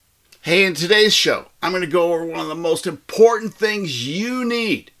Hey, in today's show, I'm going to go over one of the most important things you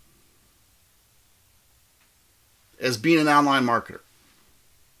need as being an online marketer.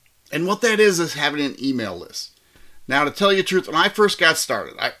 And what that is having an email list. Now, to tell you the truth, when I first got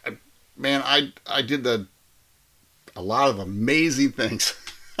started, I did a lot of amazing things.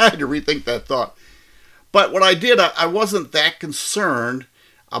 I had to rethink that thought. But what I did, I wasn't that concerned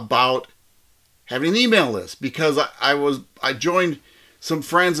about having an email list because I joined some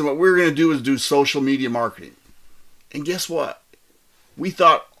friends, and what we were going to do is do social media marketing. And guess what? We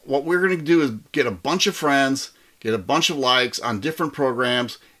thought what we were going to do is get a bunch of friends, get a bunch of likes on different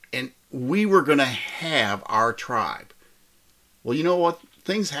programs, and we were going to have our tribe. Well, you know what?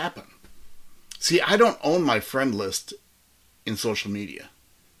 Things happen. See, I don't own my friend list in social media.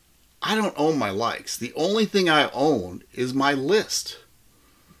 I don't own my likes. The only thing I own is my list.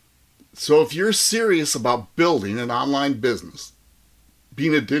 So if you're serious about building an online business,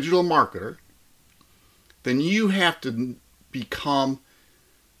 being a digital marketer, then you have to become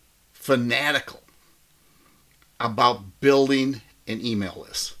fanatical about building an email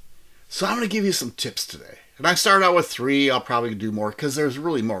list. So I'm going to give you some tips today. And I started out with 3. I'll probably do more because there's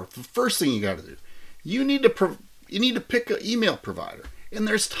really more. The first thing you got to do, you need to pick an email provider. And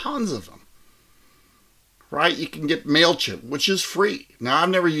there's tons of them. Right? You can get MailChimp, which is free. Now, I've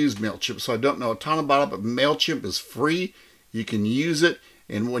never used MailChimp, so I don't know a ton about it, but MailChimp is free. You can use it,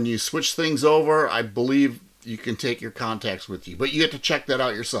 and when you switch things over, I believe you can take your contacts with you. But you have to check that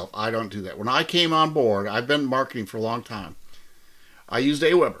out yourself. I don't do that. When I came on board, I've been marketing for a long time. I used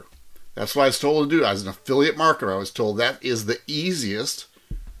Aweber. That's what I was told to do. I was an affiliate marketer. I was told that is the easiest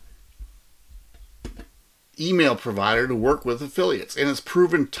email provider to work with affiliates. And it's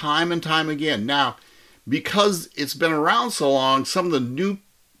proven time and time again. Now, because it's been around so long, some of the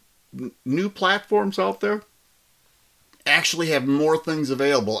new platforms out there actually have more things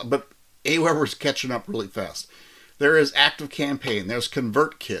available, but Aweber's catching up really fast. There is ActiveCampaign, there's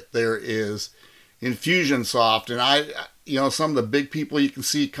ConvertKit, there is Infusionsoft, and some of the big people you can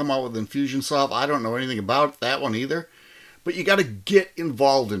see come out with Infusionsoft. I don't know anything about that one either, but you got to get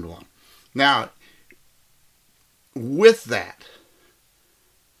involved in one. Now, with that,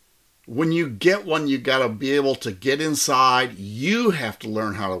 when you get one, you got to be able to get inside. You have to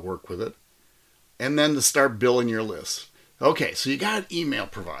learn how to work with it, and then to start building your list. Okay, so you got an email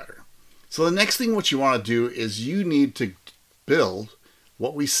provider. So the next thing what you want to do is you need to build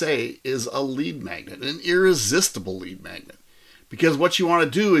what we say is a lead magnet, an irresistible lead magnet. Because what you want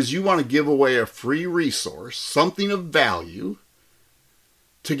to do is you want to give away a free resource, something of value,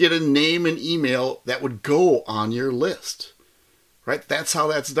 to get a name and email that would go on your list. Right? That's how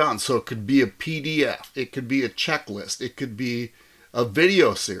that's done. So it could be a PDF. It could be a checklist. It could be a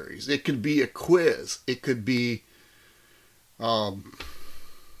video series. It could be a quiz. It could be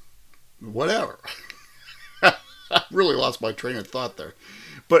whatever. I really lost my train of thought there.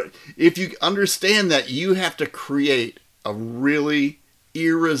 But if you understand that, you have to create a really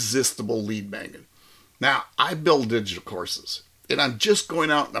irresistible lead magnet. Now, I build digital courses, and I'm just going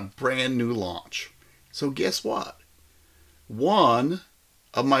out in a brand new launch. So guess what? One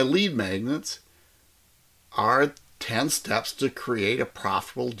of my lead magnets are 10 steps to create a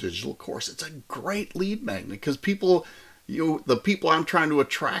profitable digital course. It's a great lead magnet because the people I'm trying to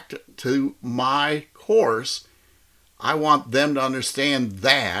attract to my course, I want them to understand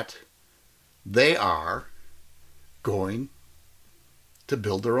that they are going to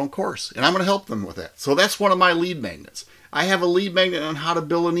build their own course. And I'm going to help them with that. So that's one of my lead magnets. I have a lead magnet on how to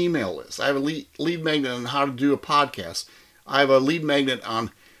build an email list. I have a lead magnet on how to do a podcast. I have a lead magnet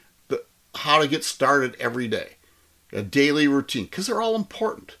on how to get started every day. A daily routine. Because they're all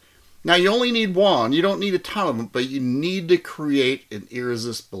important. Now, you only need one. You don't need a ton of them, but you need to create an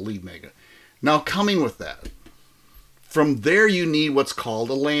irresistible lead magnet. Now, coming with that, from there you need what's called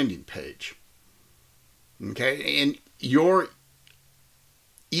a landing page. Okay? And your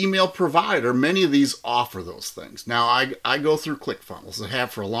email provider, many of these offer those things. Now, I go through ClickFunnels. I have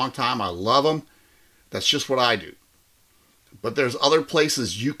for a long time. I love them. That's just what I do. But there's other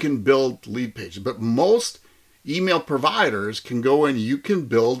places you can build lead pages. But most email providers can go in, you can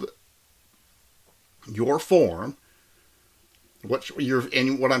build your form. What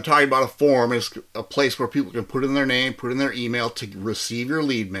I'm talking about, a form is a place where people can put in their name, put in their email to receive your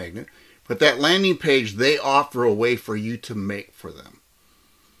lead magnet. But that landing page, they offer a way for you to make for them.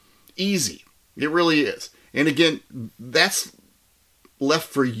 Easy. It really is. And again, that's left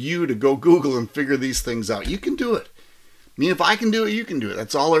for you to go Google and figure these things out. You can do it. I mean, if I can do it, you can do it.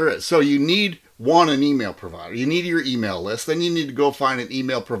 That's all there is. So you need, an email provider. You need your email list. Then you need to go find an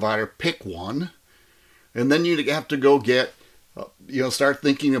email provider, pick one. And then you have to go get Start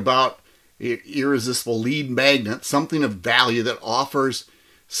thinking about irresistible lead magnet, something of value that offers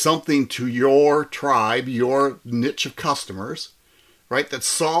something to your tribe, your niche of customers, right? That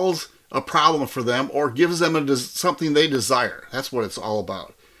solves a problem for them or gives them something they desire. That's what it's all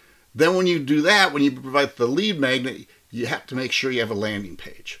about. Then when you do that, when you provide the lead magnet, you have to make sure you have a landing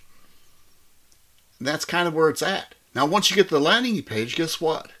page. And that's kind of where it's at. Now, once you get the landing page, guess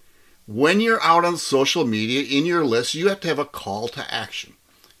what? When you're out on social media in your list, you have to have a call to action,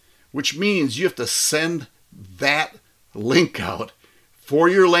 which means you have to send that link out for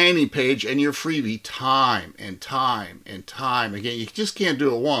your landing page and your freebie time and time and time again. You just can't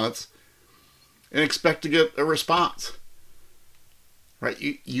do it once and expect to get a response, right?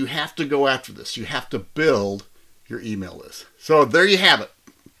 You have to go after this. You have to build your email list. So there you have it,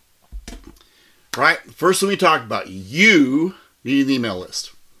 right? First thing we talked about, you need an email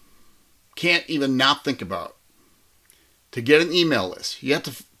list. Can't even not think about it. To get an email list, you have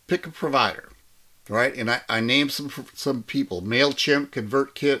to pick a provider, right? And I named some people: MailChimp,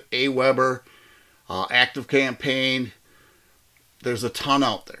 ConvertKit, Aweber, ActiveCampaign. There's a ton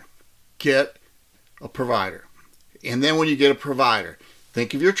out there. Get a provider. And then when you get a provider,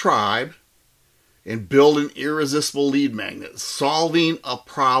 think of your tribe and build an irresistible lead magnet, solving a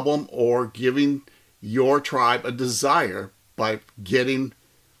problem or giving your tribe a desire by getting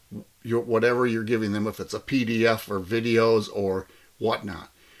whatever you're giving them, if it's a PDF or videos or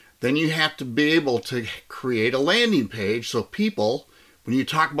whatnot. Then you have to be able to create a landing page so people, when you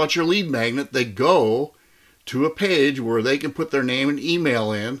talk about your lead magnet, they go to a page where they can put their name and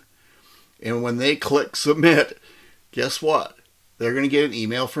email in, and when they click submit, guess what? They're going to get an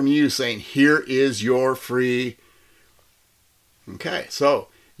email from you saying, here is your free. Okay, so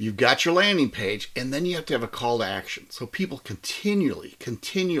you've got your landing page, and then you have to have a call to action so people continually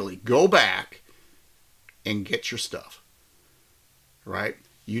go back and get your stuff, right?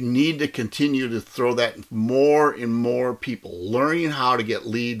 You need to continue to throw that in more and more people. Learning how to get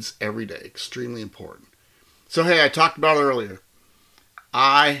leads every day, extremely important. So hey, I talked about it earlier.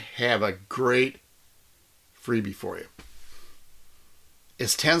 I have a great freebie for you.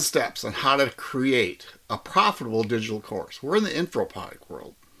 It's 10 steps on how to create a profitable digital course. We're in the info product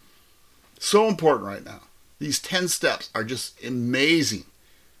world. So important right now. These 10 steps are just amazing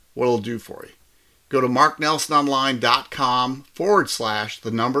what it'll do for you. Go to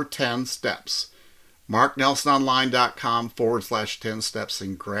marknelsononline.com/10 steps. marknelsononline.com/10 steps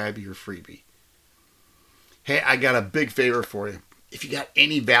and grab your freebie. Hey, I got a big favor for you. If you got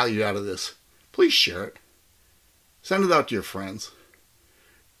any value out of this, please share it. Send it out to your friends.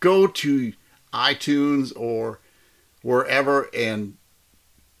 Go to iTunes or wherever and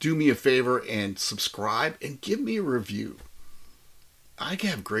do me a favor and subscribe and give me a review. I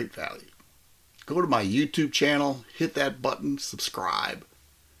have great value. Go to my YouTube channel, hit that button, subscribe,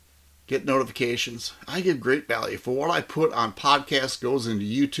 get notifications. I give great value. For what I put on podcasts goes into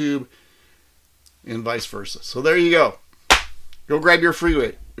YouTube and vice versa. So there you go. Go grab your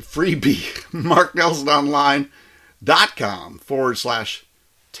freebie.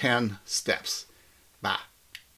 marknelsononline.com/10 steps. Bye.